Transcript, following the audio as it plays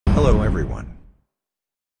Hello everyone.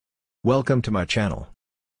 Welcome to my channel.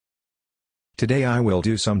 Today I will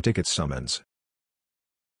do some ticket summons.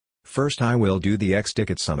 First I will do the X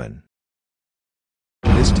ticket summon.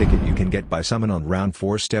 This ticket you can get by summon on round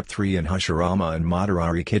 4 step 3 in Hashirama and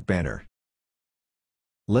Madara kit banner.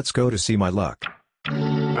 Let's go to see my luck.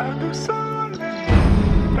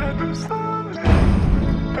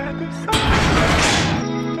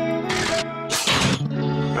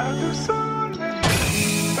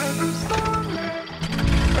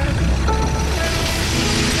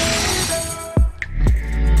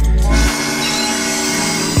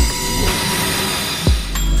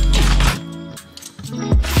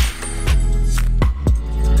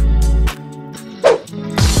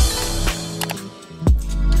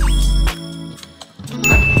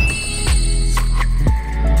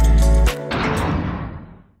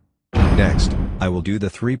 Next, I will do the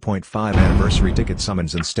 3.5 anniversary ticket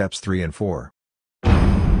summons in steps 3 and 4.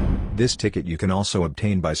 This ticket you can also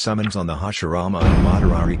obtain by summons on the Hashirama and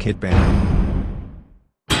Madara kit banner.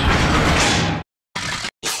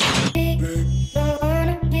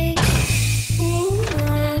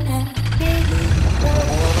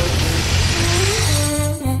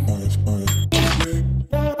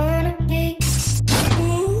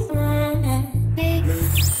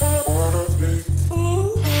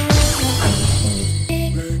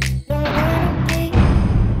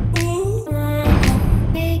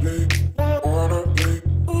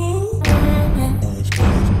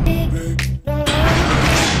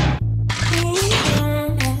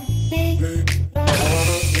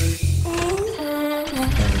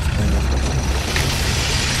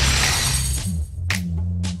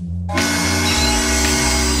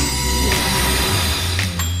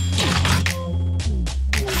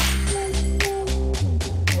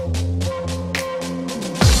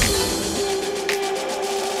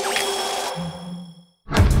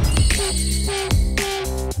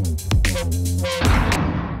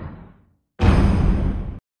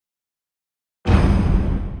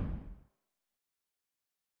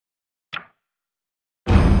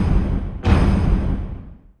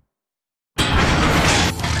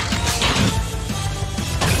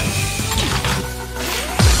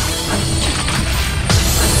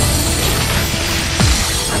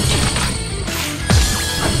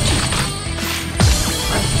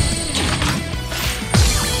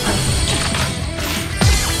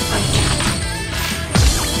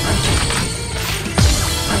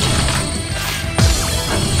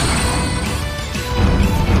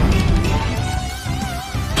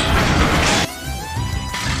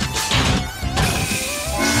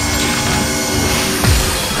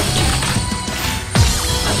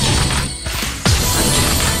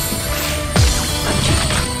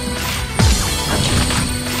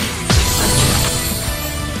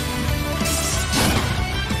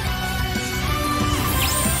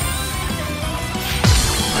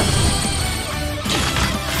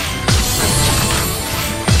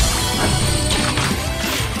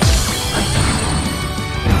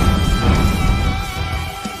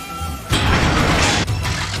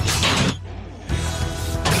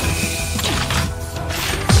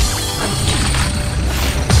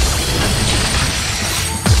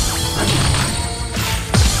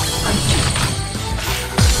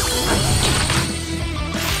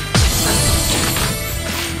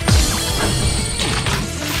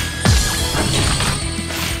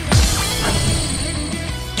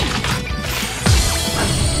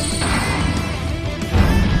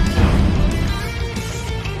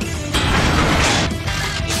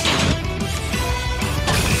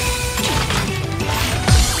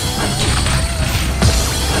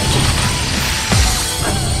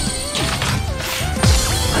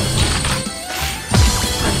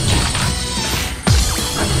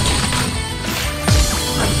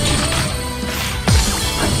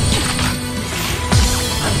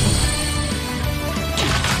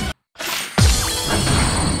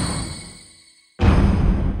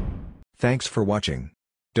 Thanks for watching.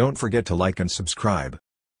 Don't forget to like and subscribe.